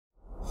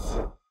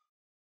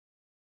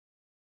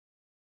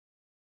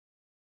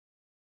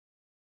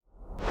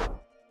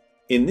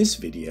In this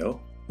video,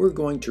 we're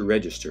going to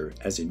register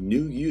as a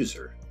new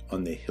user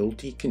on the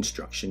Hilti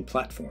Construction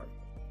Platform.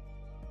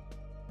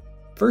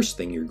 First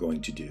thing you're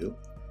going to do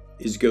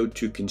is go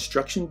to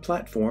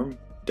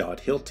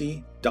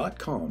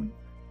constructionplatform.hilti.com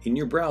in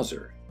your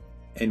browser,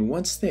 and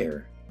once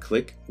there,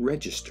 click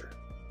Register.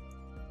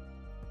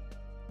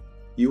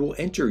 You will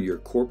enter your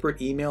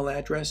corporate email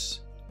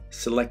address,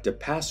 select a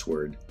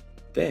password,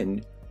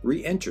 then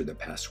re-enter the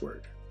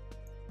password.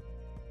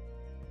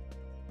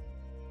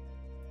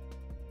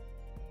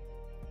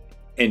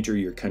 Enter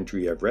your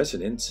country of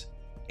residence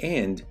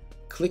and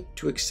click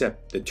to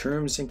accept the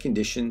terms and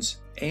conditions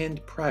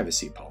and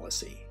privacy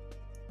policy.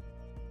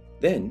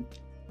 Then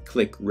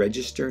click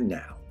Register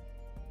Now.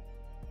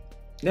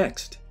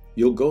 Next,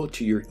 you'll go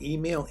to your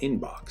email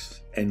inbox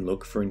and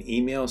look for an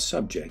email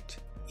subject,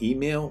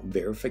 Email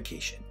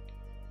Verification.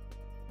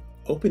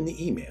 Open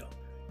the email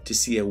to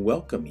see a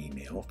welcome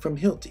email from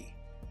Hilti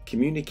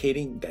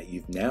communicating that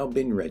you've now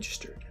been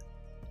registered.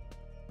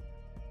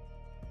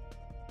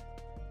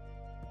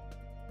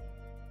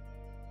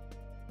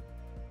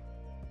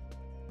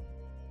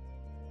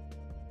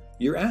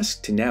 You're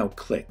asked to now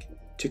click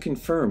to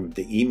confirm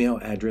the email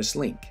address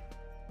link.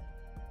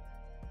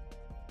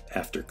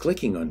 After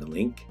clicking on the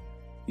link,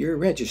 you're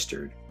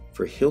registered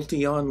for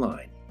Hilti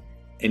Online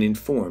and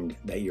informed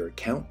that your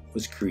account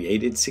was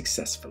created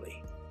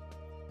successfully.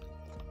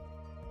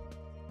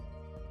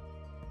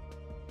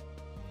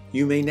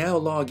 You may now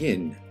log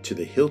in to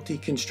the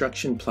Hilti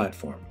Construction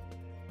Platform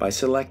by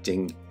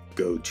selecting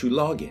Go to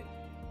Login.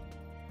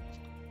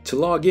 To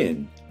log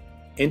in,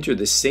 enter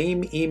the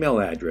same email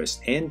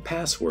address and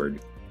password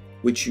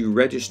which you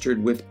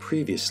registered with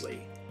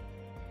previously,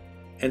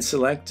 and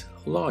select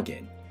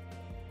Login.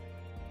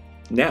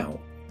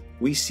 Now,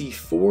 we see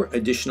 4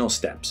 additional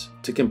steps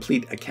to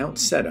complete account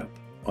setup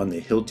on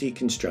the Hilti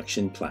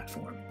Construction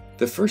Platform.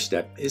 The first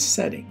step is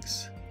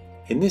Settings.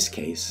 In this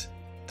case,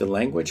 the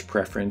language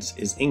preference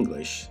is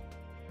English.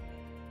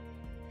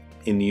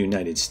 In the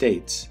United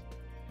States,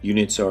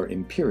 units are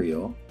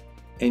imperial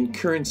and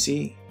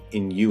currency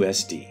in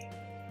USD.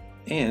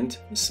 And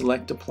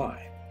select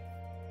Apply.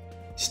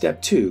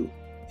 Step 2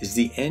 is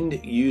the End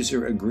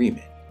User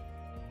Agreement,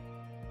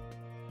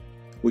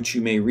 which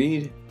you may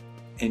read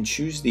and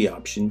choose the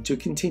option to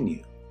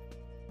continue.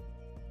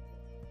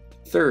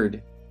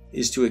 Third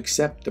is to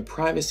accept the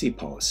privacy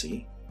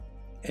policy,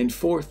 and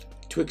fourth,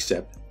 to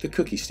accept the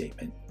cookie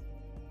statement.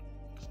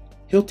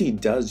 Hilti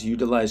does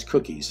utilize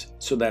cookies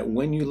so that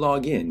when you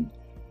log in,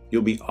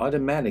 you'll be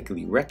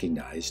automatically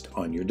recognized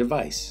on your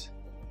device.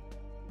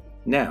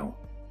 Now,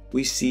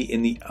 we see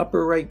in the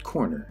upper right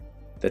corner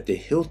that the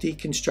Hilti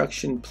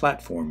Construction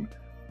Platform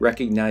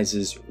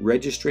recognizes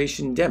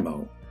registration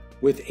demo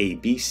with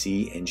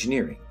ABC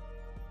Engineering.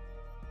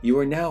 You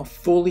are now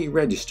fully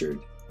registered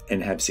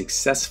and have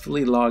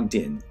successfully logged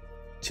in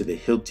to the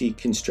Hilti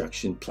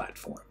Construction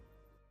Platform.